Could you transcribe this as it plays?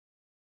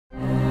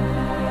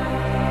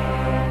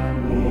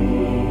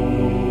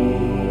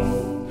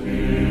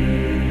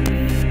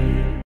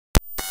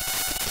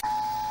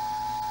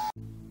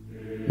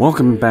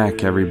Welcome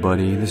back,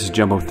 everybody. This is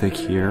Jumbo Thick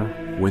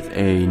here with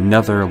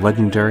another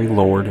Legendary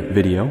Lord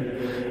video.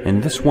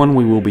 In this one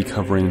we will be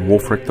covering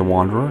Wulfrik the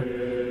Wanderer.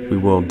 We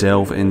will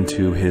delve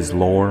into his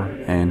lore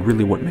and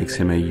really what makes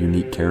him a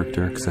unique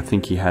character, because I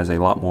think he has a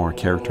lot more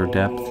character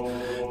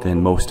depth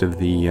than most of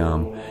the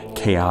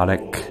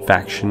chaotic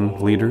faction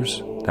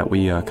leaders that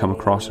we come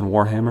across in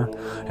Warhammer.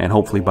 And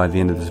hopefully by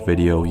the end of this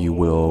video you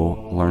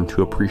will learn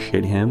to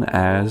appreciate him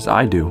as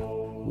I do.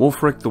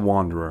 Wulfrik the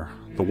Wanderer,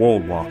 the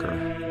World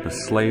Walker, the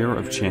Slayer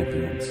of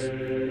Champions.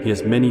 He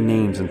has many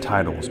names and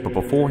titles, but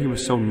before he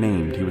was so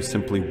named, he was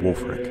simply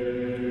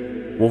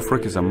Wulfrik.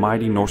 Wulfrik is a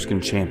mighty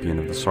Norscan champion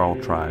of the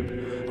Sarl tribe,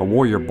 a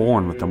warrior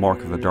born with the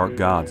mark of the dark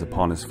gods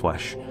upon his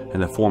flesh, in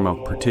the form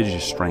of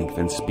prodigious strength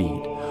and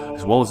speed,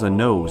 as well as a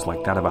nose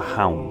like that of a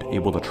hound,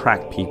 able to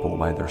track people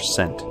by their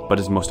scent. But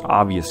his most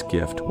obvious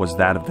gift was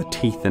that of the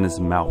teeth in his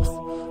mouth,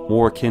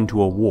 more akin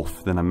to a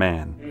wolf than a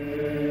man.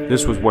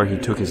 This was where he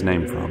took his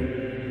name from.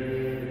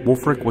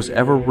 Wulfrik was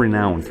ever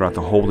renowned throughout the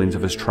holdings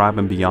of his tribe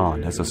and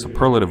beyond as a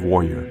superlative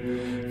warrior,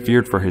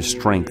 feared for his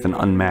strength and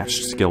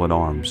unmatched skill at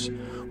arms.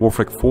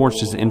 Wulfrik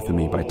forged his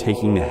infamy by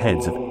taking the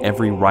heads of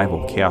every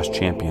rival Chaos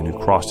champion who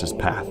crossed his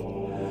path,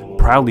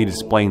 proudly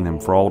displaying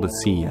them for all to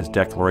see as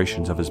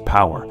declarations of his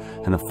power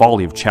and the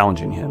folly of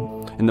challenging him.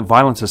 In the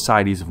violent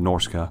societies of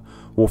Norsca,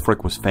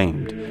 Wulfrik was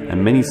famed,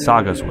 and many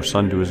sagas were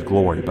sung to his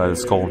glory by the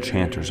skald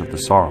chanters of the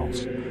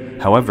Sarls.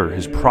 However,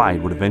 his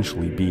pride would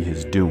eventually be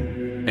his doom.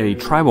 A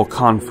tribal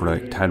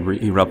conflict had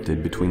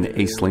erupted between the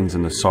Acelings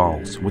and the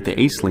Sarls, with the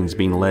Acelings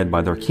being led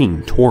by their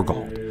king,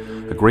 Torgald,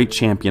 a great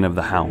champion of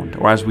the Hound,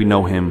 or as we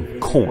know him,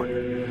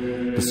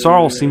 Khorne. The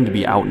Sarls seemed to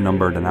be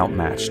outnumbered and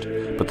outmatched,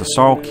 but the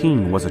Sarl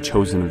king was a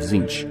chosen of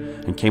Tzeentch,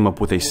 and came up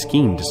with a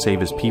scheme to save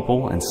his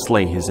people and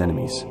slay his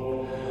enemies.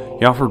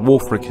 He offered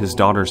Wulfrik his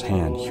daughter's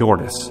hand,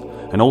 Hjordis,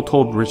 and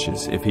untold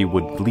riches if he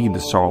would lead the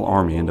Sarl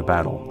army into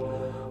battle.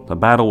 The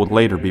battle would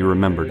later be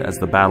remembered as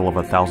the Battle of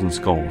 1,000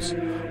 Skulls,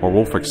 where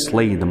Wulfrik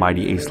slayed the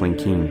mighty Aceling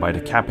king by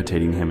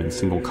decapitating him in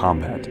single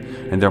combat,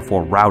 and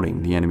therefore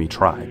routing the enemy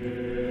tribe.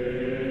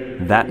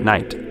 That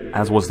night,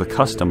 as was the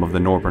custom of the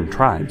northern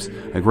tribes,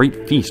 a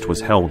great feast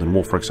was held in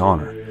Wulfrik's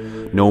honor.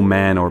 No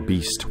man or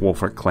beast,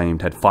 Wulfrik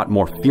claimed, had fought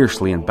more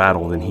fiercely in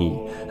battle than he,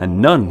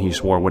 and none, he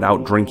swore, would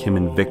outdrink him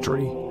in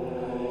victory.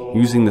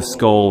 Using the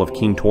skull of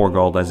King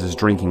Torgald as his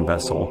drinking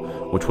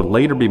vessel, which would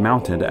later be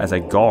mounted as a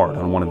guard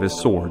on one of his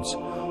swords,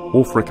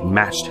 Wulfrik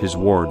matched his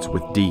words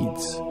with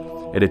deeds.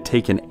 It had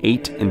taken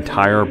 8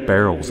 entire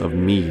barrels of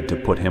mead to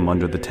put him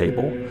under the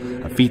table,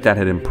 a feat that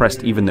had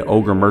impressed even the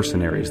ogre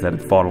mercenaries that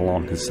had fought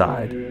along his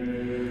side.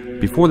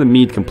 Before the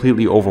mead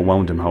completely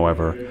overwhelmed him,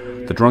 however,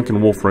 the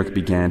drunken Wulfrik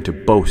began to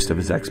boast of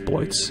his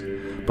exploits.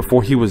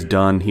 Before he was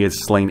done, he had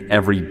slain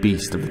every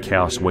beast of the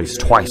Chaos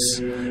Waste twice,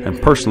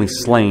 and personally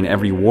slain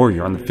every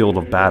warrior on the field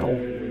of battle.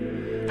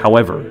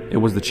 However, it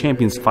was the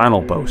champion's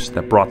final boast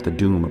that brought the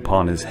doom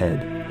upon his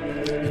head.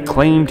 He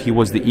claimed he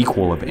was the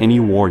equal of any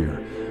warrior,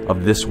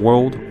 of this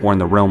world or in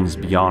the realms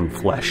beyond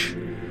flesh.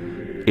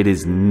 It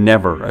is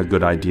never a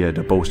good idea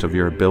to boast of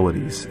your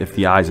abilities if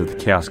the eyes of the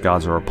Chaos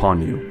Gods are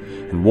upon you,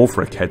 and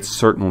Wulfrik had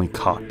certainly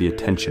caught the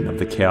attention of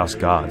the Chaos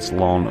Gods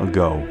long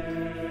ago.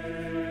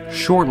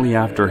 Shortly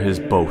after his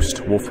boast,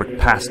 Wulfrik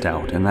passed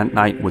out, and that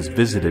night was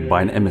visited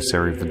by an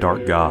emissary of the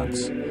Dark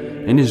Gods.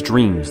 In his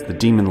dreams, the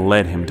demon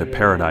led him to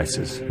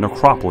paradises,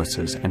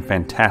 necropolises, and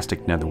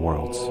fantastic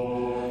netherworlds.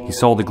 He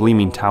saw the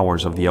gleaming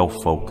towers of the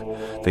elf folk,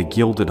 the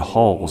gilded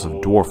halls of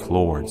dwarf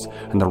lords,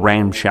 and the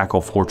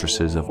ramshackle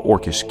fortresses of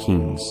orcish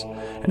kings,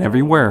 and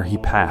everywhere he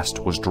passed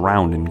was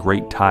drowned in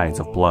great tides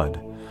of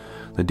blood.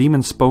 The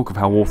demon spoke of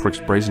how Wulfrik's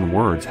brazen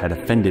words had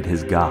offended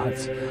his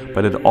gods,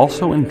 but had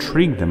also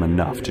intrigued them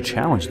enough to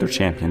challenge their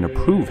champion to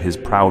prove his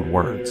proud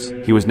words.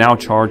 He was now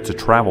charged to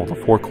travel the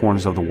 4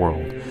 corners of the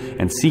world,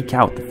 and seek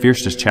out the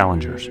fiercest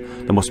challengers,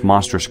 the most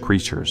monstrous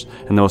creatures,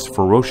 and the most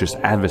ferocious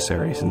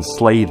adversaries, and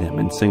slay them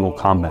in single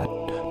combat,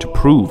 to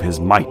prove his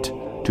might.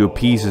 To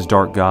appease his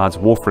dark gods,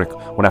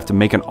 Wulfrik would have to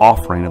make an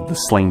offering of the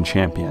slain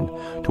champion,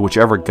 to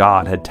whichever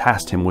god had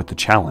tasked him with the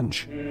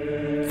challenge.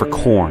 For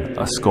Khorne,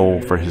 a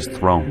skull for his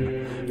throne.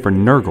 For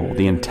Nurgle,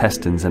 the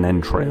intestines and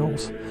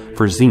entrails.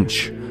 For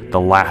Tzeentch, the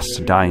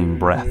last dying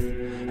breath.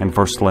 And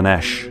for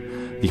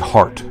Slaanesh, the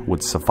heart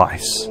would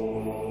suffice.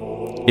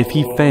 If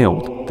he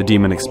failed, the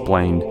demon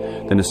explained,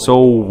 then his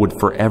soul would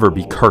forever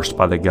be cursed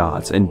by the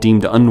gods and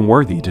deemed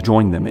unworthy to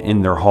join them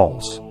in their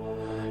halls.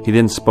 He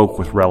then spoke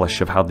with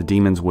relish of how the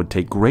demons would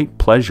take great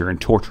pleasure in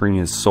torturing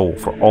his soul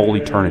for all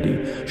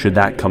eternity should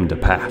that come to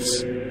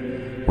pass.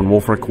 When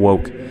Wulfrik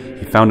woke,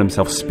 he found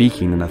himself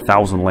speaking in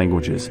 1,000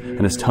 languages,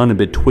 and his tongue had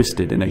been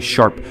twisted in a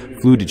sharp,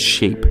 fluted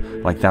shape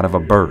like that of a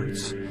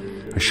bird's.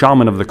 A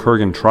shaman of the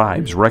Kurgan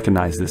tribes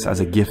recognized this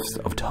as a gift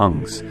of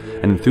tongues,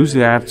 and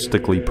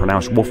enthusiastically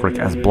pronounced Wulfrik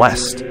as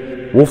blessed.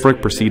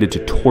 Wulfrik proceeded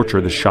to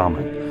torture the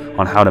shaman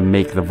on how to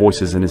make the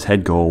voices in his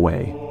head go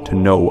away, to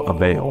no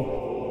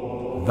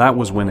avail. That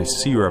was when a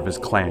seer of his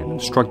clan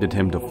instructed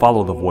him to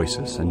follow the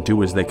voices and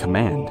do as they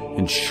command,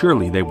 and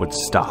surely they would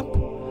stop.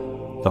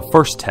 The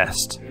first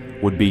test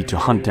would be to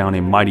hunt down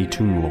a mighty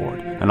tomb lord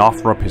and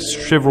offer up his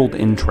shriveled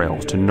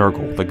entrails to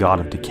Nurgle, the god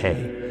of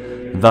decay.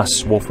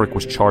 Thus, Wulfrik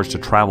was charged to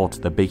travel to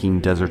the baking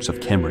deserts of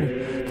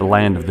Khemri, the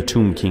land of the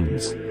Tomb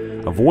Kings,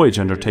 a voyage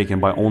undertaken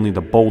by only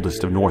the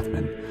boldest of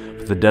Northmen,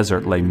 for the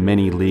desert lay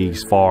many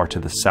leagues far to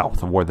the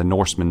south of where the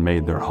Norsemen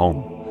made their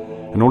home.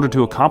 In order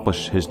to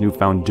accomplish his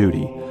newfound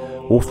duty,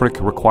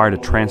 Wulfrik required a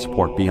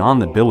transport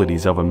beyond the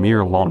abilities of a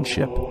mere lawn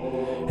ship.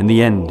 In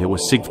the end, it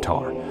was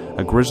Sigvtar,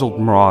 a grizzled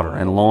marauder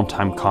and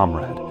longtime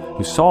comrade,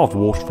 who solved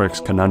Wulfrik's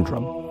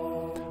conundrum.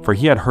 For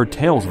he had heard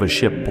tales of a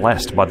ship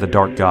blessed by the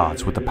dark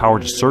gods with the power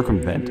to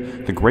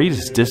circumvent the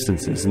greatest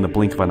distances in the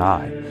blink of an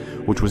eye,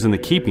 which was in the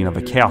keeping of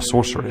a chaos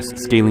sorceress,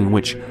 scaling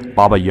witch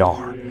Baba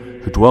Yar,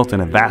 who dwelt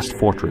in a vast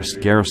fortress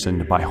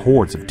garrisoned by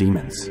hordes of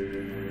demons.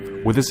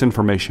 With this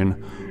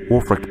information,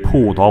 Wulfrik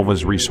pooled all of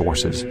his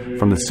resources,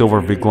 from the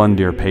silver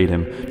Viglundir paid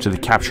him to the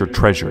captured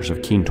treasures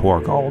of King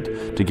Torgald,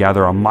 to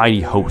gather a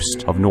mighty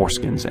host of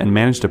Norskins and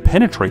managed to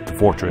penetrate the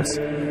fortress,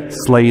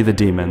 slay the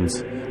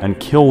demons, and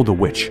kill the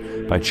witch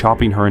by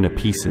chopping her into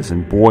pieces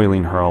and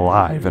boiling her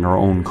alive in her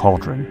own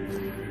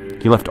cauldron.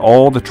 He left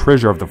all the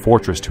treasure of the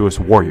fortress to his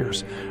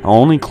warriors, and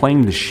only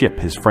claimed the ship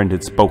his friend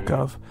had spoke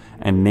of,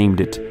 and named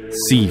it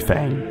Sea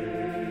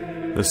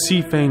Fang. The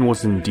Sea Fang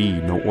was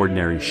indeed no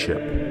ordinary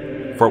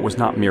ship, for it was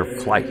not mere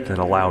flight that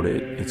allowed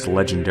it its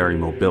legendary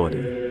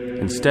mobility.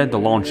 Instead, the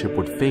longship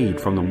would fade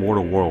from the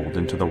mortal world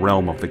into the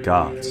realm of the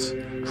gods,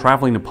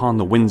 traveling upon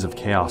the winds of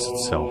chaos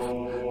itself,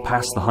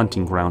 past the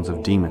hunting grounds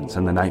of demons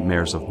and the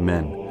nightmares of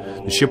men.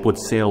 The ship would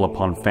sail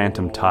upon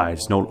phantom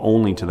tides known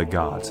only to the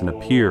gods and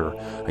appear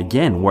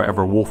again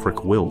wherever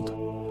Wulfrik willed.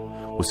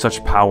 With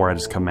such power at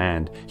his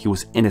command, he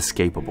was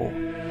inescapable.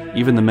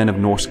 Even the men of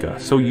Norska,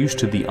 so used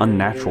to the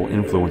unnatural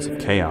influence of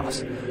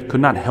chaos, could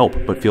not help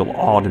but feel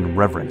awed and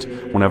reverent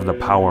whenever the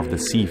power of the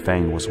Sea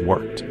Fang was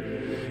worked.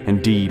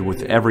 Indeed,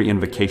 with every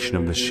invocation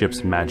of the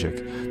ship's magic,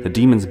 the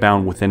demons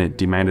bound within it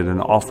demanded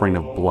an offering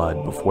of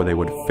blood before they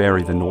would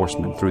ferry the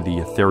Norsemen through the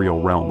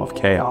ethereal realm of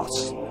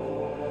chaos.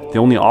 The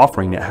only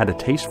offering it had a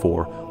taste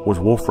for was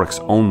Wulfrik's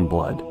own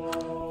blood,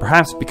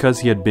 perhaps because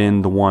he had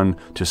been the one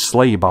to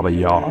slay Baba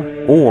Yar,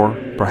 or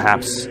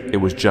perhaps it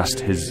was just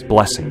his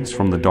blessings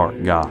from the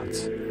dark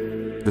gods.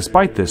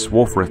 Despite this,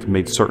 Wulfrik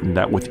made certain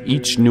that with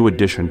each new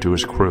addition to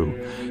his crew,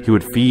 he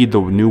would feed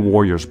the new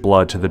warrior's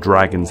blood to the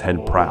dragon's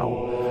head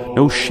prow.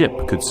 No ship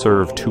could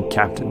serve two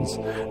captains,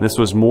 and this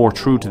was more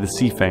true to the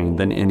Sea Fang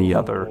than any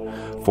other,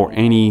 for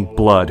any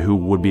blood who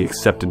would be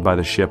accepted by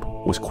the ship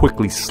was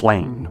quickly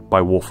slain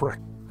by Wulfrik.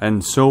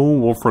 And so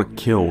Wulfrik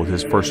killed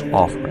his first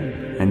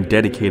offering, and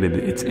dedicated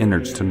its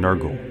innards to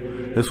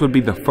Nurgle. This would be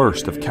the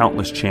first of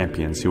countless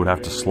champions he would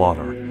have to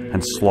slaughter,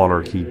 and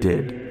slaughter he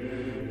did.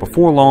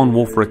 Before long,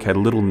 Wulfrik had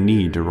little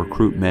need to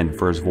recruit men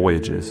for his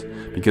voyages,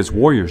 because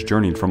warriors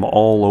journeyed from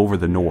all over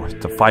the north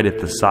to fight at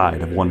the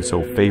side of one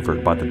so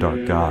favored by the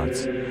dark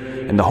gods,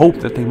 in the hope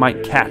that they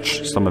might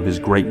catch some of his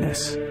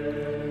greatness.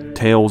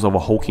 Tales of a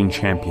hulking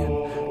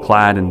champion,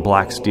 clad in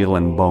black steel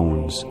and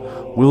bones,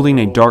 wielding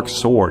a dark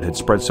sword, had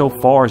spread so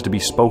far as to be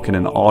spoken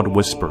in awed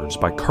whispers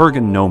by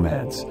Kurgan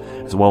nomads,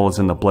 as well as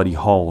in the bloody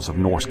halls of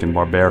Norscan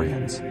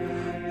barbarians.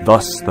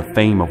 Thus the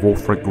fame of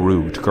Wulfrik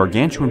grew to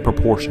gargantuan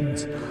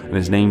proportions, and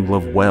his name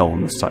lived well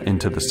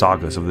into the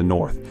sagas of the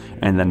north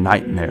and the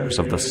nightmares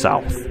of the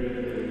south.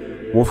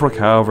 Wulfrik,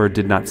 however,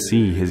 did not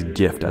see his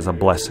gift as a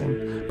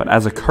blessing, but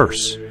as a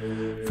curse,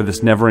 for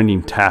this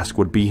never-ending task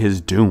would be his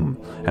doom,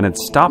 and had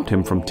stopped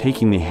him from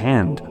taking the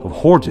hand of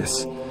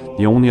Horgis,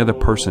 the only other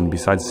person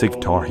besides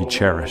Sigvtar he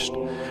cherished.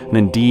 And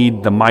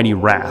indeed, the mighty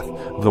wrath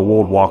of the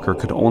World Walker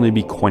could only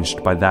be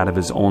quenched by that of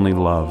his only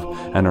love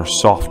and her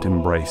soft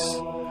embrace.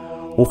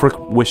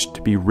 Wulfrik wished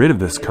to be rid of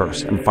this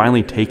curse and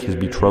finally take his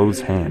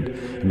betrothed's hand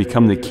and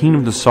become the king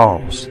of the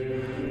sorrows,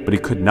 but he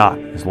could not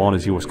as long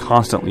as he was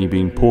constantly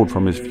being pulled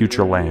from his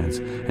future lands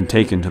and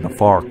taken to the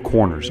far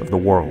corners of the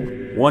world.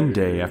 One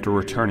day, after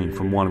returning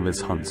from one of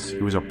his hunts,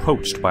 he was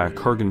approached by a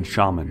Kurgan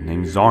shaman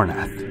named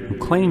Zarnath, who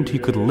claimed he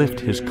could lift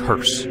his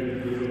curse.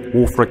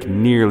 Wulfrik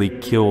nearly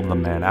killed the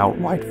man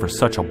outright for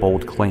such a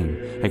bold claim,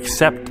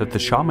 except that the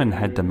shaman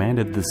had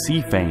demanded the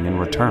Sea Fang in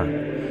return,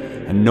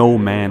 and no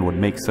man would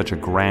make such a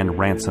grand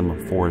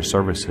ransom for his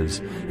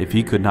services if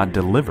he could not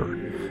deliver,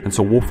 and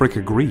so Wulfrik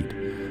agreed,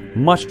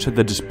 much to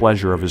the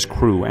displeasure of his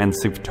crew and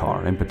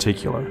Sigvtar in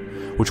particular,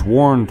 which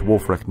warned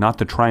Wulfrik not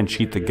to try and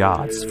cheat the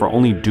gods, for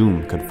only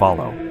doom could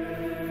follow.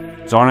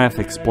 Zarnath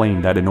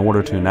explained that in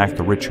order to enact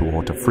the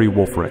ritual to free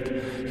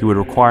Wulfrik, he would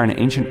require an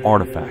ancient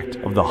artifact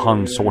of the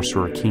Hun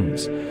sorcerer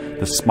kings,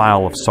 the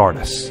Smile of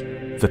Sardis.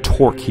 The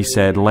torque, he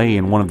said, lay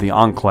in one of the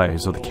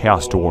enclaves of the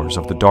Chaos Dwarves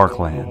of the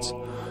Darklands,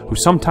 who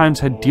sometimes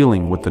had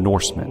dealing with the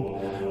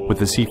Norsemen. With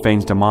the Sea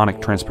Fang's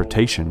demonic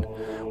transportation,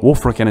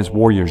 Wulfrik and his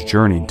warriors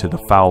journeyed to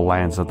the foul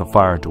lands of the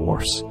Fire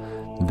Dwarfs.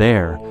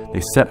 There,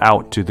 they set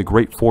out to the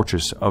great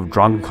fortress of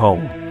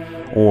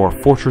Drankul, or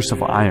Fortress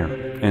of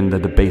Iron, in the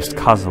debased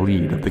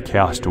Khazalid of the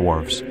Chaos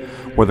Dwarves,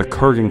 where the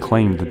Kurgan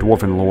claimed the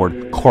Dwarven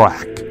Lord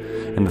Korak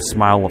and the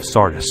Smile of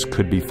Sardis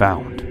could be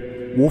found.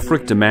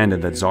 Wulfrik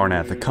demanded that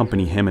Zarnath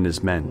accompany him and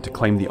his men to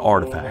claim the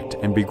artifact,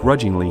 and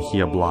begrudgingly he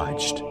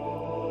obliged.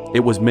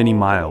 It was many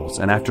miles,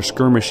 and after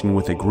skirmishing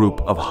with a group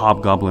of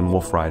hobgoblin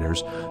wolf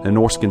riders, the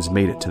Norskins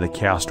made it to the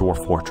Chaos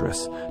Dwarf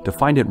fortress, to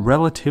find it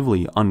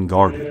relatively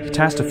unguarded. He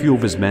tasked a few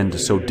of his men to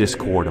sow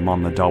discord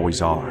among the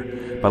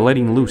Dawizar, by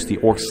letting loose the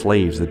orc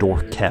slaves the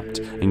dwarf kept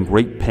in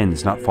great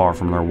pens not far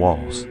from their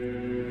walls.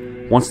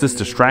 Once this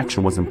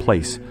distraction was in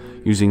place,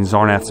 using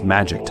Zarnath's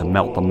magic to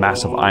melt the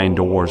massive iron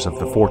doors of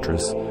the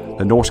fortress,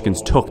 the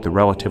Norskins took the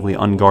relatively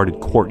unguarded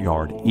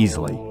courtyard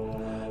easily.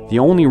 The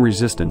only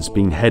resistance,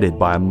 being headed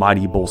by a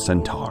mighty bull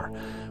centaur,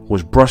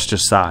 was brushed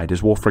aside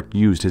as Wulfrik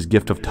used his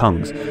gift of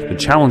tongues to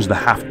challenge the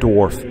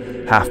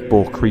half-dwarf,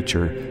 half-bull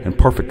creature in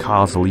perfect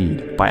cause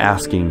lead by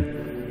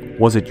asking,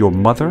 "Was it your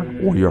mother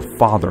or your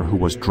father who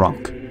was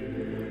drunk?"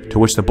 To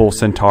which the bull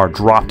centaur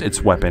dropped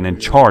its weapon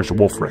and charged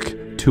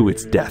Wulfrik to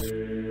its death.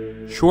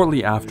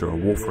 Shortly after,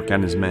 Wulfrik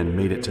and his men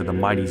made it to the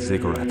mighty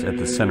ziggurat at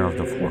the center of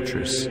the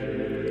fortress.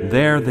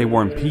 There they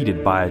were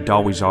impeded by a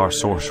Dawizar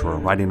sorcerer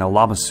riding a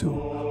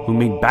Lamassu, who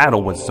made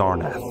battle with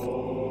Zarnath.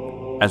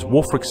 As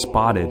Wulfrik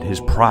spotted his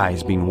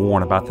prize being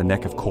worn about the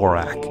neck of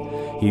Korak,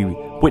 he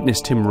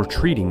witnessed him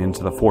retreating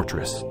into the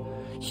fortress.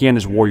 He and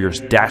his warriors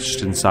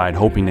dashed inside,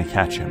 hoping to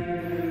catch him.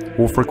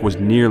 Wulfrik was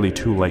nearly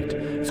too late,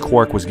 as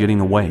Korak was getting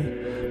away,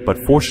 but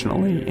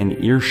fortunately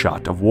in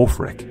earshot of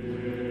Wulfrik,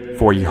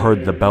 for he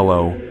heard the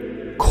bellow,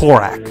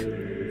 "Korak,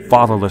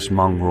 fatherless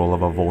mongrel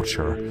of a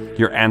vulture,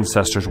 your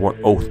ancestors were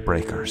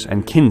oath-breakers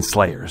and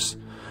kinslayers.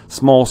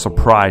 Small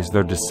surprise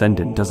their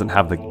descendant doesn't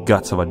have the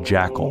guts of a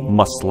jackal,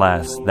 much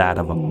less that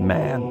of a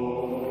man."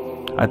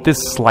 At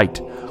this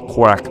slight,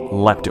 Korak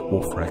leapt at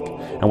Wulfrik,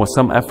 and with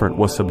some effort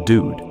was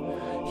subdued.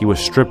 He was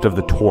stripped of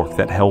the torque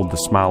that held the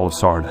smile of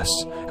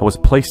Sardis, and was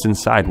placed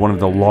inside one of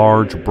the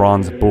large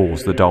bronze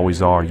bulls the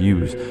Dawizar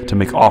used to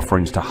make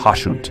offerings to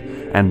Hashunt,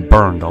 and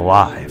burned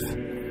alive.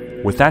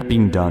 With that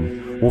being done,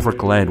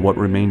 Wulfrik led what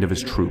remained of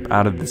his troop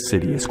out of the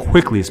city as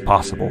quickly as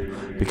possible,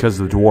 because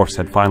the dwarfs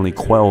had finally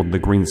quelled the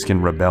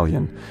Greenskin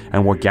rebellion,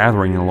 and were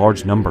gathering in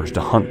large numbers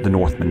to hunt the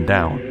Northmen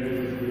down.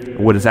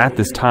 It was at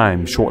this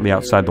time, shortly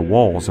outside the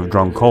walls of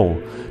Drunkol,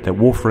 that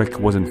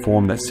Wulfrik was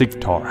informed that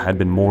Sigtar had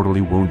been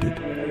mortally wounded.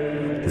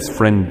 His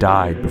friend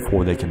died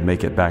before they could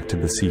make it back to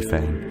the Sea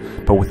Fang,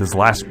 but with his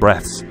last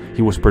breaths,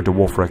 he whispered to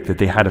Wulfrik that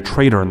they had a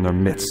traitor in their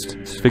midst.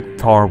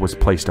 Sigtar was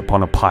placed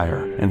upon a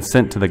pyre and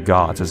sent to the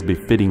gods as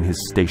befitting his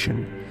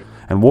station,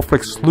 and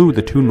Wulfrik slew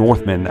the 2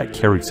 Northmen that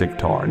carried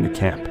Sigtar into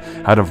camp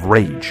out of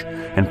rage,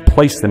 and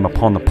placed them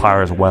upon the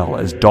pyre as well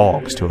as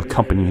dogs to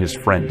accompany his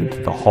friend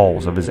into the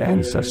halls of his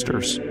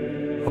ancestors.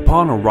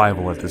 Upon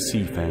arrival at the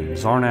Sea Fang,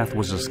 Zarnath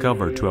was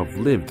discovered to have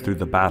lived through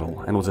the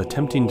battle, and was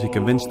attempting to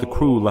convince the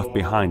crew left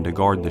behind to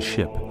guard the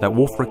ship that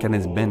Wulfrik and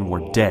his men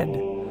were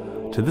dead.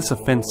 To this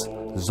offense,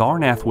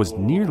 Zarnath was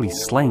nearly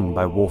slain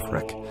by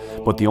Wulfrik,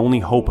 but the only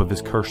hope of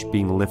his curse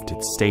being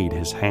lifted stayed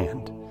his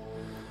hand.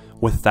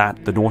 With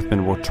that, the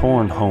Northmen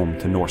returned home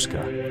to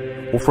Norska.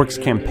 Wulfrik's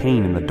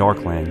campaign in the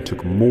Darkland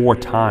took more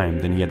time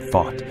than he had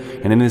thought,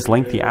 and in his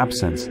lengthy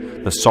absence,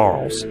 the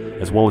Sarls,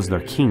 as well as their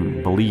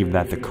king, believed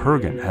that the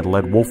Kurgan had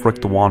led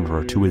Wulfrik the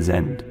Wanderer to his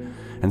end,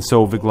 and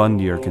so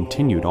Viglundir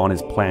continued on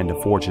his plan to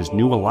forge his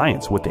new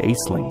alliance with the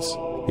Aeslings.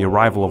 The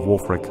arrival of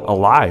Wulfrik,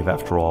 alive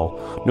after all,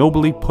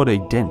 nobly put a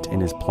dent in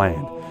his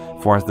plan,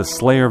 for as the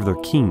slayer of their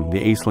king,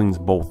 the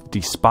Aeslings both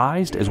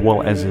despised as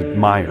well as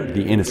admired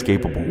the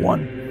inescapable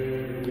one.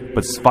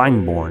 But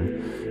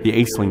Sveinborn, the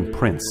Aesling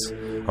prince,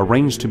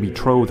 arranged to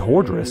betroth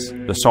Hordris,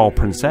 the Saul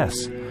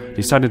princess,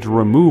 decided to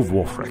remove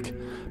Wulfrik,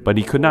 but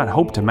he could not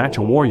hope to match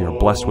a warrior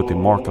blessed with the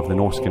mark of the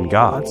Norscan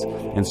gods,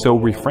 and so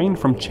refrained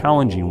from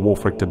challenging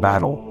Wulfrik to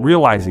battle.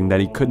 Realizing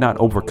that he could not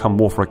overcome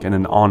Wulfrik in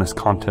an honest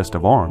contest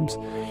of arms,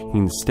 he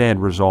instead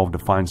resolved to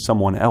find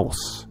someone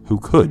else who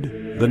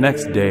could. The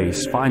next day,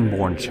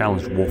 Sveinborn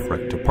challenged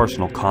Wulfrik to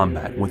personal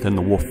combat within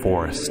the Wolf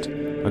Forest,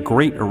 a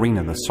great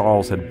arena the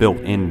Sarls had built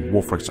in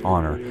Wulfrik's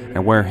honor,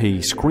 and where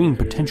he screened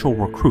potential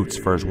recruits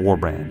for his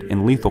warbrand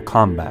in lethal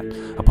combat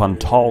upon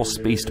tall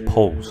spaced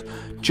poles,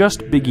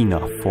 just big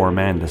enough for a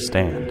man to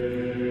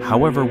stand.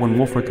 However, when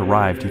Wulfrik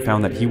arrived, he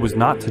found that he was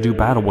not to do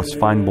battle with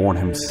Sveinborn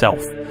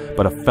himself,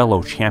 but a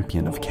fellow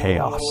champion of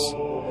chaos,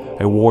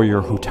 a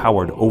warrior who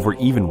towered over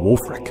even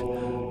Wulfrik,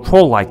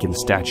 troll-like in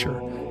stature,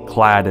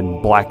 clad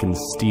in blackened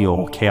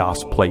steel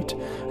chaos plate,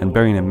 and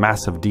bearing a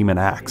massive demon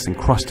axe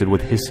encrusted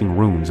with hissing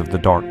runes of the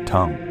Dark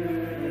Tongue.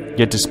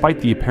 Yet despite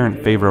the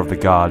apparent favor of the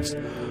gods,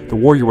 the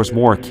warrior was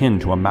more akin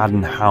to a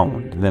maddened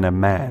hound than a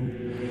man,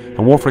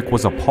 and Wulfrik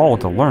was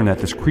appalled to learn that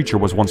this creature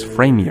was once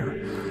Freymir,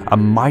 a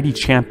mighty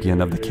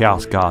champion of the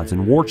Chaos Gods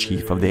and war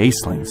chief of the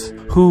Aeslings,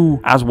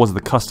 who, as was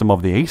the custom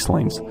of the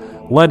Aeslings,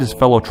 led his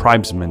fellow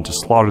tribesmen to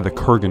slaughter the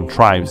Kurgan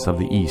tribes of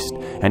the east,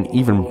 and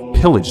even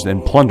pillaged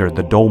and plundered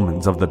the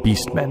dolmens of the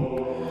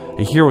Beastmen.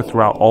 A hero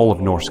throughout all of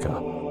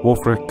Norska,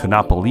 Wulfrik could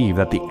not believe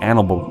that the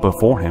animal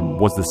before him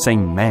was the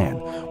same man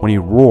when he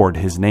roared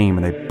his name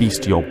in a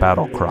bestial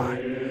battle cry.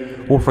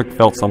 Wulfrik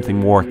felt something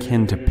more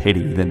akin to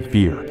pity than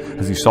fear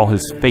as he saw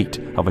his fate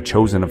of a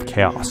chosen of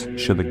chaos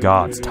should the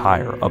gods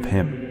tire of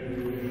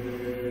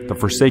him. The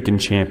Forsaken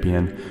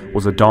Champion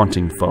was a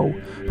daunting foe,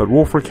 but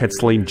Wulfrik had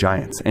slain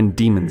giants and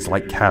demons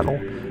like cattle,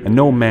 and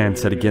no man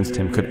set against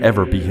him could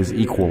ever be his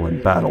equal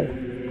in battle.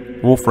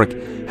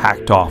 Wulfrik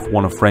hacked off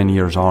one of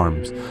Franier's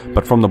arms,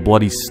 but from the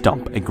bloody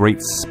stump a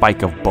great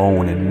spike of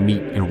bone and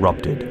meat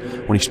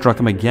erupted. When he struck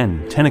him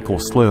again,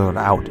 tentacles slithered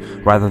out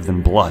rather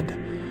than blood.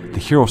 The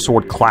hero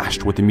sword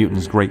clashed with the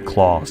mutant's great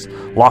claws,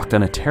 locked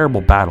in a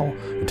terrible battle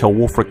until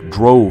Wulfrik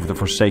drove the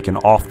Forsaken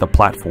off the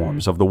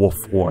platforms of the Wolf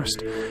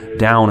Forest,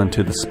 down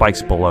into the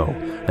spikes below,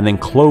 and then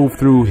clove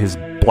through his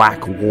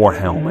black war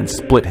helm and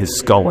split his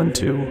skull in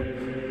two.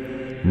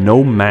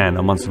 No man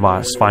amongst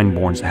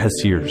Svineborn's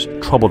Hessiers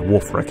troubled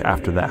Wulfrik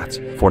after that,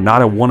 for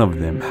not a one of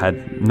them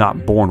had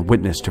not borne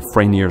witness to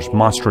Franier's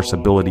monstrous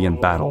ability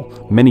in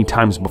battle many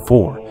times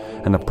before,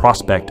 and the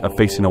prospect of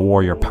facing a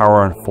warrior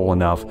powerful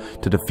enough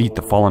to defeat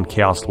the fallen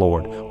Chaos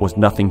Lord was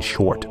nothing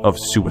short of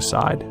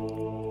suicide.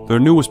 Their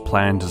newest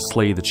plan to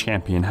slay the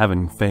champion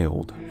having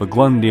failed, the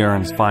Glundir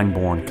and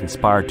Svineborn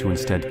conspired to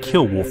instead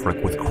kill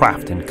Wulfrik with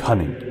craft and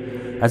cunning.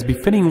 As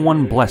befitting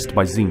one blessed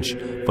by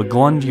Tzeentch, the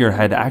Glundir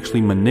had actually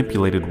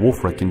manipulated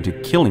Wulfrik into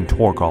killing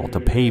Torgal to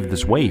pave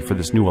this way for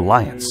this new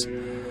alliance.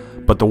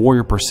 But the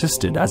warrior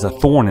persisted as a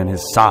thorn in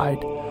his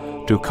side.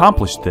 To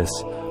accomplish this,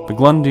 the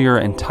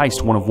Glundir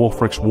enticed one of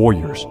Wulfrik's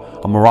warriors,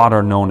 a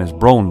marauder known as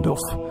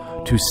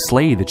Broendulf, to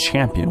slay the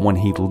champion when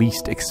he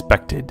least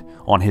expected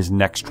on his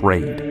next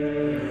raid.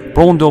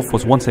 Broendulf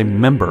was once a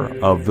member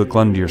of the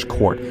Glundir's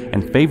court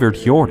and favored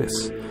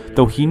Hjordis,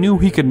 though he knew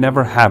he could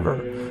never have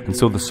her, and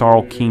so the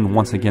Sarl King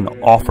once again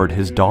offered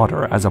his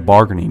daughter as a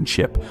bargaining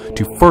chip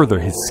to further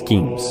his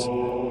schemes.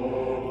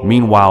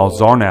 Meanwhile,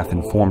 Zarnath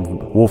informed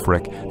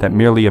Wulfrik that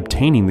merely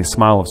obtaining the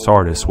Smile of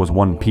Sardis was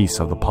one piece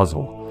of the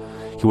puzzle.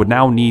 He would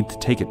now need to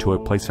take it to a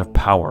place of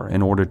power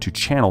in order to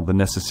channel the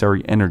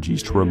necessary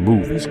energies to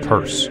remove his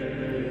curse.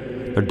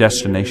 Their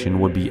destination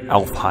would be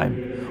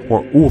Elfheim,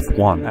 or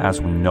Ulthuan as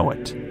we know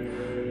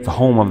it, the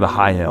home of the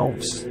High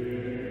Elves.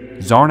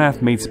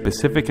 Zarnath made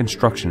specific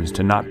instructions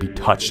to not be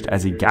touched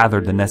as he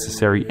gathered the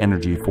necessary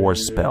energy for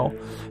his spell,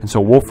 and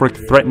so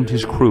Wulfrik threatened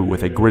his crew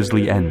with a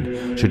grisly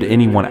end should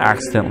anyone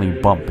accidentally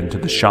bump into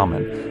the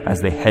shaman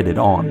as they headed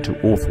on to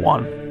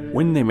Ulthuan.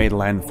 When they made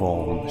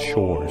landfall on the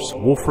shores,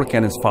 Wulfrik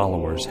and his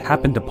followers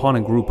happened upon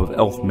a group of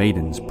elf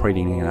maidens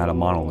prating at a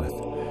monolith,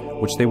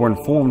 which they were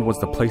informed was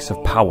the place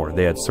of power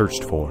they had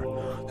searched for.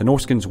 The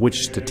Norskins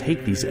wished to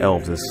take these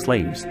elves as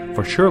slaves,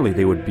 for surely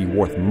they would be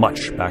worth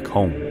much back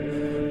home.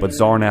 But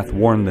Zarnath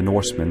warned the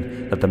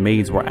Norsemen that the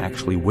maids were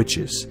actually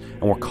witches,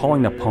 and were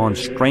calling upon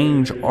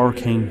strange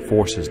arcane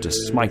forces to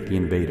smite the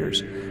invaders,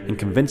 and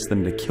convince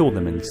them to kill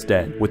them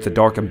instead. With the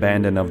dark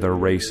abandon of their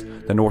race,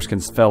 the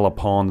Norskins fell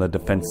upon the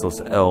defenseless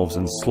elves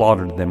and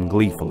slaughtered them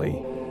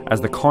gleefully. As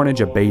the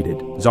carnage abated,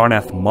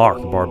 Zarnath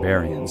mocked the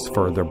barbarians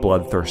for their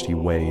bloodthirsty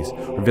ways,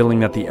 revealing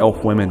that the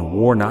elf women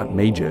were not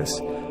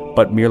mages,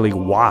 but merely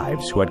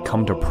wives who had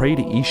come to pray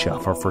to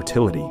Isha for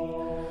fertility.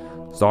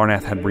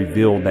 Zarnath had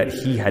revealed that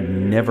he had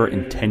never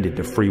intended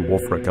to free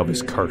Wulfrik of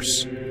his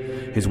curse.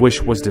 His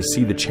wish was to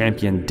see the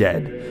champion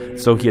dead,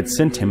 so he had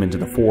sent him into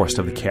the forest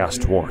of the Chaos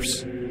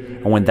Dwarfs.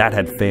 And when that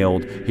had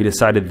failed, he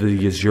decided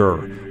the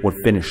Azure would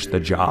finish the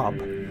job.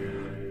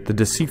 The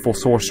deceitful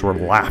sorcerer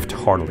laughed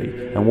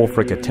heartily, and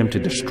Wulfrik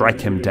attempted to strike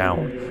him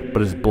down,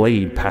 but his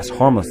blade passed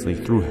harmlessly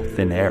through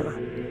thin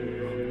air.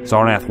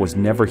 Zarnath was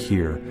never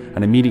here,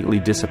 and immediately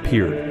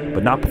disappeared,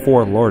 but not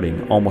before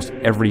alerting almost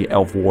every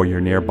elf warrior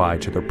nearby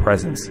to their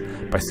presence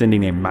by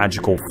sending a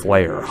magical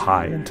flare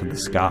high into the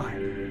sky.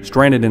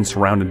 Stranded and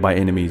surrounded by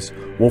enemies,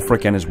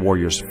 Wulfrik and his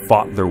warriors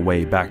fought their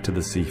way back to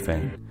the Sea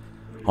Fane.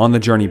 On the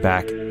journey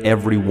back,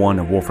 every one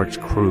of Wulfrik's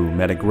crew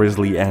met a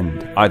grisly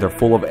end, either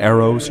full of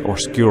arrows or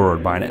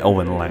skewered by an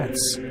elven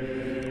lance.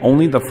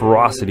 Only the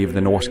ferocity of the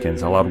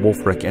Norskins allowed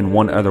Wulfrik and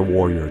one other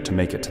warrior to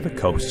make it to the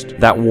coast.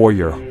 That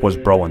warrior was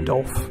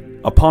Broendulf.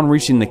 Upon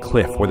reaching the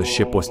cliff where the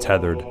ship was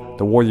tethered,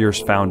 the warriors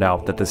found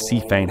out that the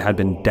Sea Fane had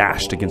been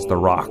dashed against the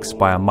rocks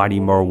by a mighty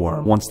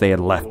merworm once they had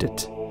left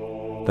it.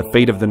 The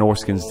fate of the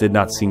Norskins did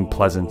not seem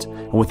pleasant,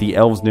 and with the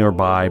elves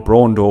nearby,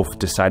 Broendulf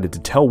decided to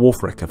tell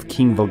Wulfrik of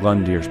King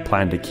Valgundir's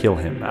plan to kill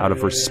him out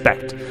of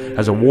respect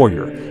as a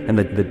warrior and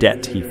the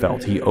debt he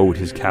felt he owed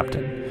his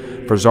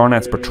captain. For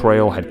Zarnath's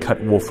betrayal had cut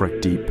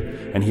Wulfrik deep,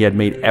 and he had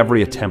made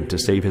every attempt to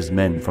save his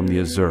men from the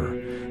Azure,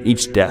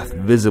 each death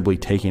visibly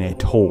taking a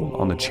toll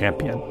on the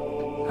champion.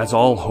 As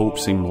all hope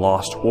seemed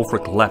lost,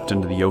 Wulfrik leapt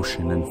into the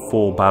ocean in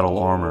full battle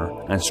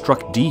armor, and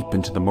struck deep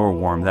into the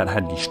merworm that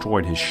had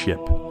destroyed his ship.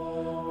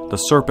 The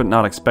serpent,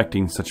 not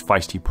expecting such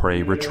feisty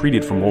prey,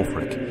 retreated from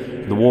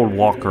Wulfrik. The World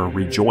Walker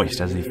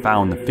rejoiced as he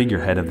found the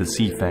figurehead of the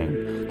Sea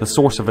Fane, the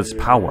source of its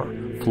power,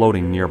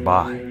 floating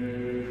nearby.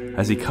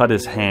 As he cut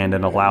his hand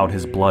and allowed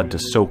his blood to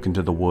soak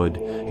into the wood,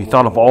 he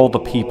thought of all the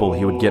people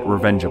he would get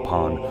revenge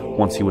upon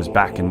once he was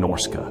back in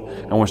Norska,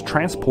 and was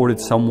transported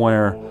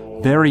somewhere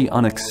very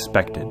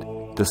unexpected.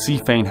 The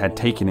Sea Fane had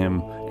taken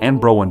him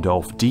and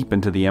Broendulf deep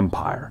into the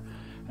Empire,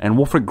 and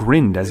Wulfrik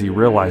grinned as he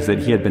realized that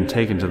he had been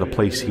taken to the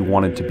place he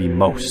wanted to be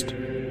most.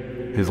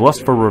 His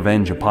lust for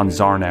revenge upon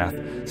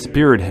Zarnath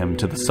spurred him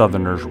to the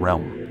Southerners'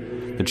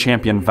 realm. The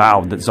champion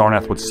vowed that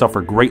Zarnath would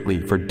suffer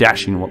greatly for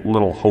dashing what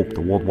little hope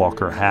the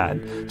Woodwalker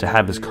had to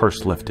have his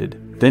curse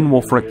lifted. Then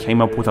Wulfrik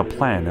came up with a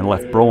plan and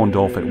left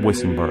Broendulf at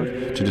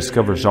Wissenburg to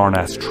discover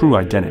Zarnath's true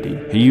identity.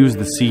 He used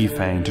the Sea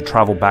Fang to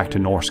travel back to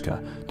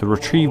Norska to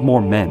retrieve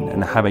more men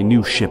and have a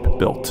new ship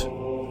built.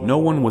 No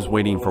one was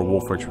waiting for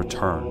Wulfrik's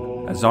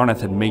return, as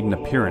Zarnath had made an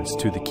appearance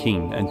to the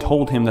king and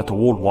told him that the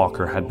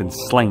Woodwalker had been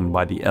slain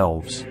by the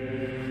elves.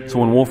 So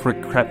when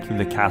Wulfrik crept through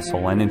the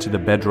castle and into the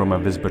bedroom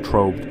of his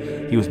betrothed,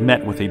 he was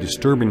met with a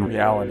disturbing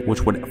reality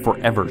which would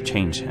forever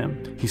change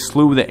him. He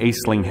slew the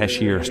Aisling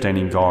Heshir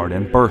standing guard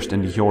and burst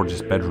into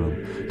Hjord's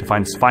bedroom to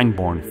find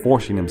Sveinborn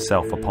forcing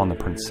himself upon the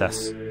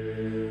princess.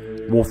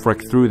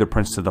 Wulfrik threw the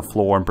prince to the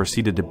floor and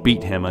proceeded to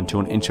beat him unto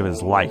an inch of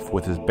his life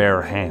with his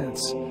bare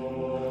hands.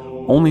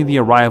 Only the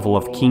arrival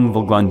of King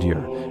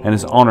Volgundir and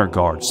his honor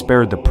guard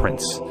spared the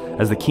prince,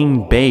 as the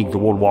king begged the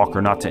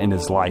Woodwalker not to end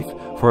his life,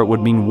 for it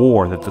would mean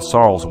war that the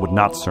Sarls would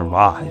not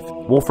survive.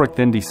 Wulfrik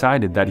then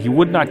decided that he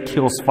would not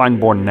kill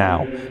Sveinborn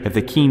now if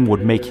the king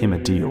would make him a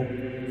deal.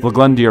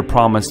 Volgundir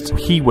promised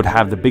he would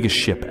have the biggest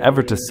ship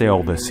ever to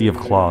sail the Sea of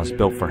Claws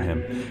built for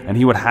him, and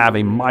he would have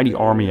a mighty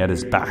army at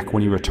his back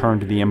when he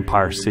returned to the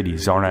Empire city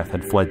Zarnath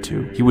had fled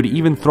to. He would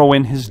even throw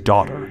in his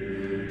daughter.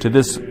 To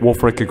this,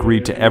 Wulfrik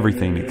agreed to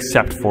everything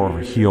except for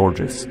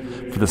Hjordis,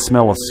 for the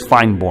smell of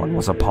Sveinborn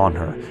was upon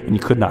her, and he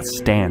could not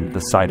stand the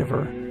sight of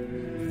her.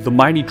 The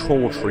mighty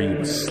troll tree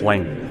was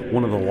slain,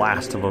 one of the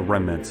last of the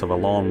remnants of a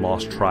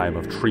long-lost tribe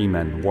of tree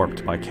men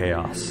warped by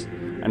chaos,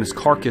 and his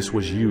carcass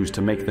was used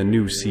to make the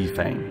new Sea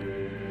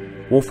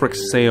Fang. Wulfrik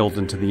sailed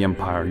into the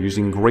Empire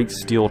using great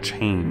steel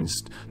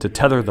chains to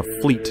tether the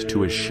fleet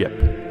to his ship.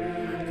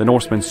 The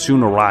Norsemen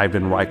soon arrived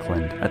in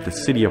Reichland at the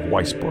city of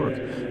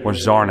Weisburg, where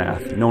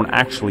Zarnath, known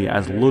actually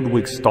as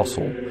Ludwig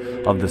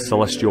Stossel of the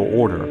Celestial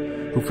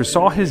Order, who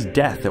foresaw his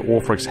death at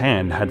Wulfrik's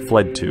hand, had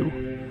fled to.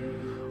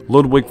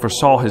 Ludwig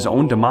foresaw his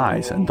own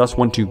demise and thus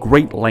went to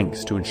great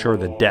lengths to ensure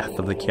the death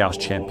of the Chaos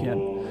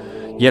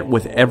Champion. Yet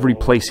with every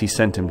place he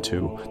sent him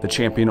to, the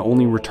champion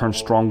only returned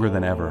stronger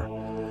than ever.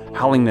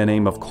 Howling the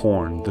name of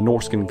Korn, the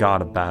Norscan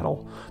god of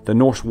battle, the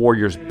Norse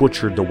warriors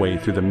butchered the way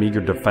through the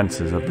meager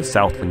defenses of the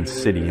Southling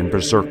city in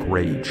berserk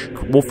rage.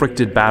 Wulfrik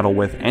did battle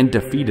with and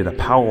defeated a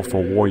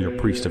powerful warrior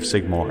priest of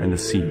Sigmar in the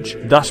siege,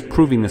 thus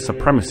proving the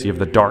supremacy of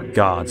the dark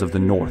gods of the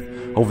north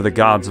over the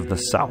gods of the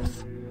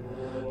south.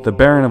 The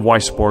Baron of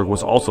Weisburg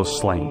was also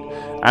slain,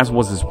 as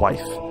was his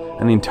wife,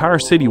 and the entire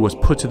city was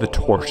put to the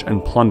torch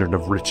and plundered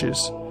of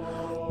riches.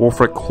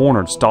 Wulfrik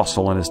cornered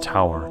Stossel in his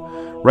tower,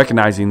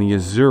 recognizing the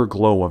azure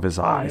glow of his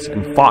eyes,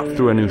 and fought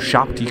through a new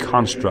Shapti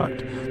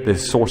construct the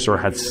sorcerer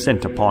had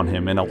sent upon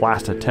him in a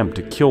last attempt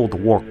to kill the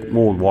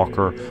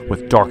Woodwalker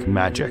with dark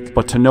magic,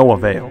 but to no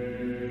avail.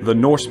 The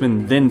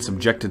Norsemen then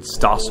subjected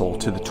Stossel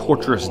to the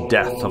torturous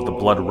death of the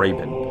Blood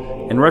Raven,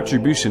 in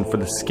retribution for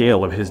the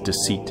scale of his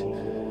deceit.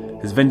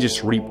 His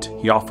vengeance reaped,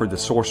 he offered the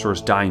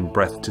sorcerer's dying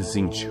breath to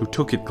Zinch, who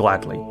took it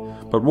gladly,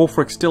 but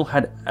Wulfrik still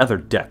had other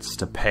debts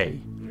to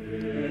pay.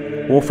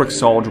 Wulfrik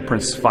saw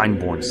Prince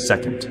Sveinborn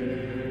second.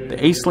 The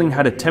Aisling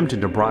had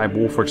attempted to bribe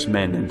Wulfrik's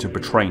men into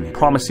betraying him,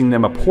 promising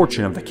them a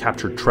portion of the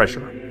captured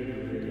treasure.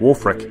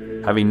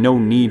 Wulfrik, having no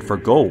need for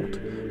gold,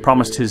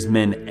 promised his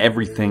men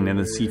everything in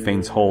the Sea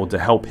Fang's hold to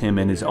help him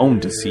in his own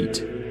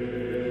deceit.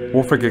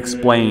 Wulfrik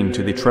explained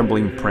to the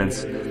trembling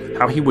prince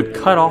how he would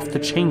cut off the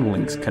chain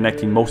links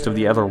connecting most of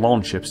the other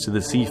longships to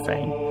the Sea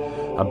Fang,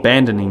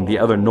 abandoning the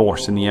other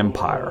Norse in the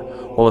Empire,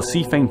 while the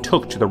Sea Fang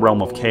took to the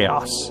realm of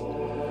chaos.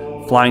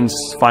 Flying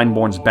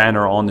Sveinborn's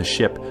banner on the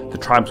ship, the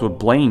tribes would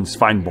blame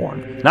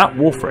Sveinborn, not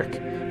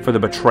Wulfrik, for the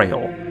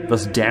betrayal,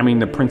 thus damning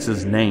the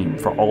prince's name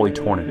for all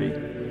eternity.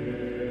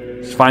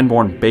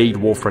 Sveinborn begged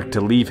Wulfrik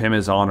to leave him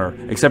his honor,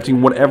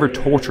 accepting whatever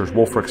tortures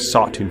Wulfrik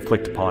sought to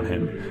inflict upon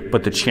him,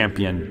 but the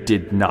champion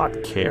did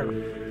not care.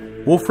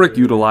 Wulfrik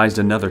utilized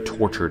another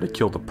torture to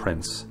kill the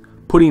prince,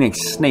 putting a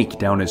snake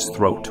down his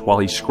throat while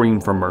he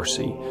screamed for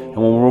mercy, and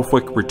when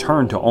Wulfrik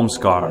returned to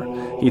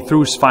Omskar, he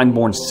threw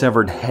Sveinborn's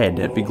severed head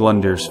at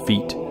Viglundir's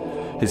feet,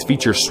 his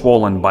features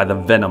swollen by the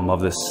venom of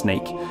the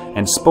snake,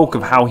 and spoke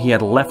of how he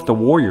had left the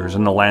warriors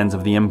in the lands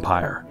of the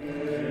Empire.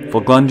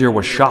 Viglundir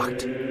was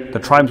shocked. The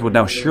tribes would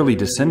now surely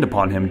descend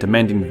upon him,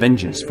 demanding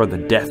vengeance for the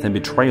death and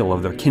betrayal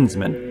of their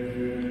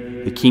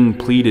kinsmen. The king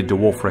pleaded to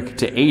Wulfrik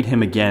to aid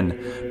him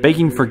again,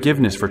 begging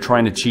forgiveness for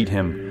trying to cheat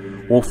him.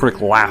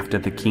 Wulfrik laughed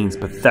at the king's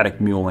pathetic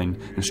mewling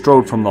and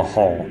strode from the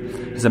hall,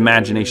 his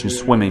imagination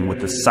swimming with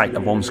the sight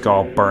of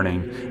Omskar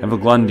burning and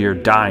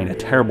Viglundir dying a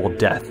terrible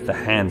death at the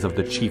hands of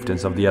the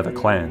chieftains of the other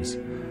clans.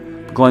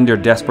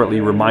 Viglundir desperately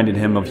reminded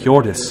him of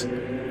Hjordis,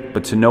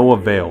 but to no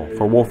avail,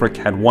 for Wulfrik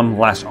had one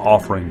last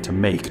offering to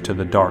make to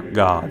the dark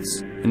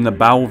gods. In the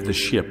bow of the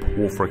ship,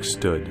 Wulfrik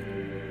stood.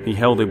 He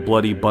held a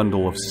bloody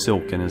bundle of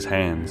silk in his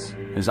hands.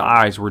 His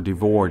eyes were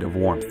devoid of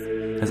warmth,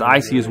 as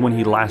icy as when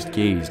he last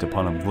gazed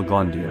upon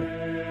Viglundir.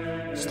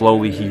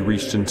 Slowly he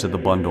reached into the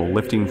bundle,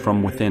 lifting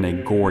from within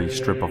a gory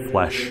strip of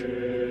flesh.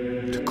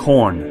 To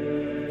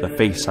Khorne, the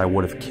face I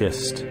would have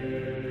kissed.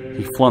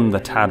 He flung the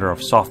tatter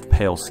of soft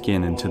pale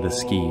skin into the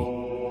ski.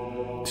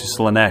 To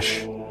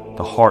Slaanesh,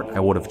 the heart I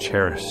would have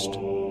cherished.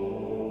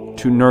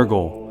 To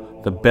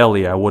Nurgle, the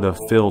belly I would have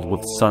filled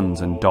with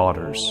sons and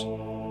daughters.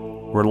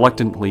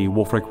 Reluctantly,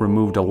 Wulfrik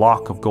removed a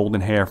lock of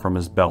golden hair from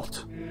his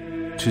belt.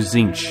 To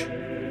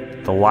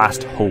Tzeentch, the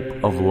last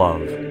hope of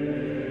love.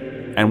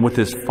 And with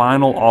his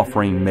final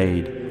offering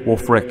made,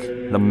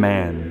 Wulfrik, the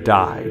man,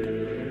 died,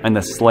 and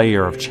the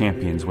Slayer of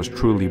Champions was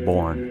truly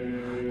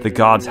born. The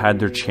gods had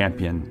their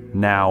champion,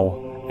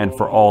 now and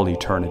for all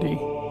eternity.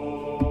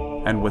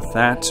 And with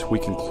that, we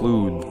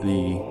conclude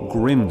the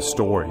grim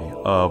story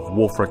of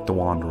Wulfrik the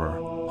Wanderer.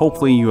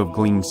 Hopefully you have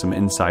gleaned some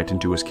insight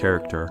into his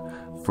character.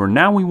 For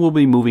now, we will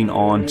be moving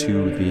on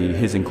to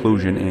his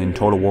inclusion in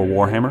Total War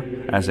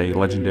Warhammer as a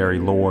legendary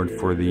lord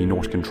for the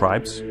Norscan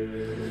tribes.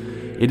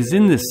 It is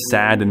in this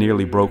sad and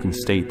nearly broken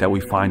state that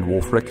we find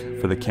Wulfrik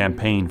for the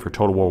campaign for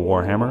Total War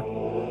Warhammer.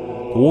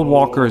 The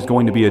Woodwalker is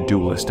going to be a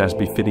duelist as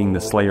befitting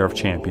the Slayer of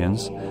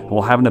Champions, and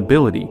will have an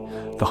ability,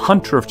 the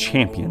Hunter of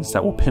Champions,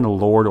 that will pin a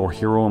lord or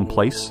hero in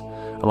place,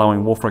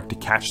 allowing Wulfrik to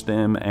catch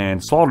them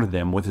and slaughter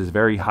them with his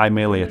very high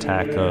melee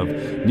attack of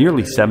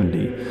nearly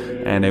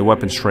 70 and a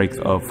weapon strength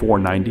of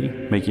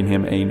 490, making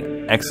him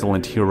an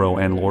excellent hero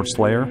and Lord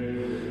Slayer.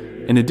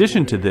 In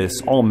addition to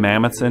this, all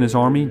mammoths in his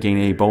army gain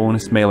a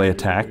bonus melee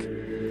attack,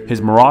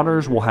 his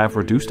marauders will have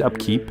reduced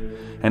upkeep,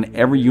 and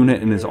every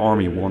unit in his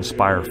army will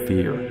inspire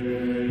fear.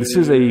 This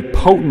is a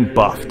potent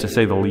buff, to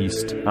say the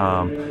least.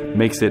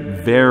 Makes it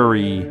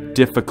very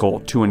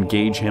difficult to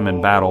engage him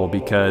in battle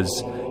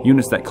because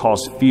units that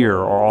cause fear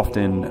are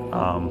often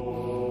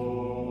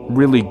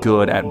really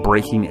good at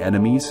breaking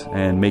enemies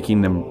and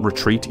making them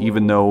retreat,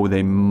 even though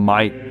they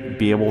might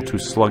be able to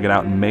slug it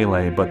out in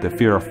melee, but the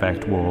fear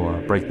effect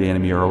will break the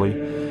enemy early.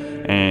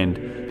 And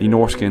the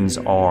Norskins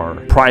are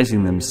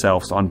prizing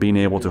themselves on being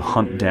able to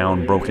hunt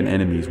down broken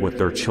enemies with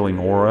their chilling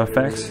aura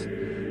effects,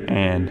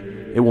 and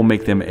it will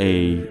make them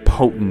a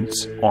potent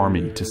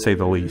army, to say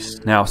the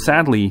least. Now,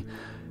 sadly,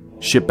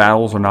 ship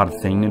battles are not a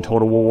thing in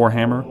Total War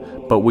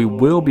Warhammer, but we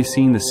will be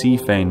seeing the Sea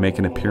Fane make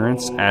an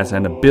appearance as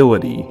an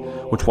ability,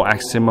 which will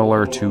act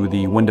similar to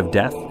the Wind of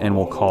Death and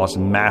will cause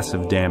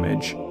massive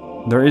damage.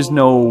 There is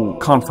no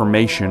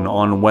confirmation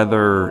on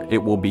whether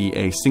it will be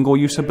a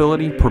single-use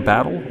ability per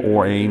battle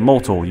or a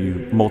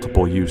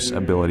multiple-use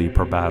ability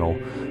per battle,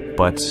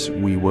 but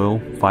we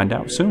will find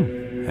out soon.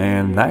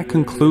 And that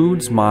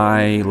concludes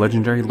my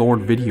Legendary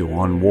Lord video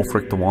on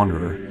Wulfrik the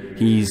Wanderer.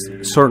 He's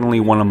certainly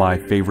one of my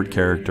favorite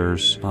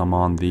characters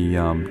on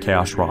the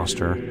Chaos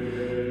roster.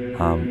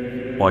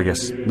 Well, I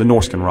guess the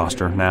Norscan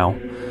roster now.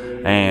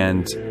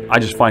 And I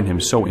just find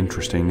him so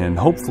interesting, and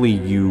hopefully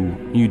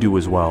you do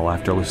as well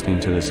after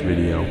listening to this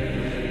video.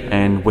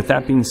 And with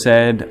that being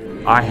said,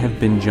 I have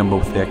been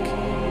Jumbo Thick.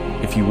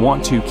 If you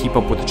want to keep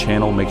up with the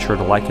channel, make sure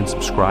to like and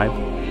subscribe.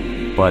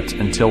 But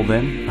until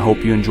then, I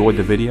hope you enjoyed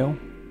the video,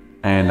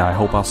 and I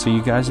hope I'll see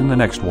you guys in the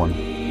next one.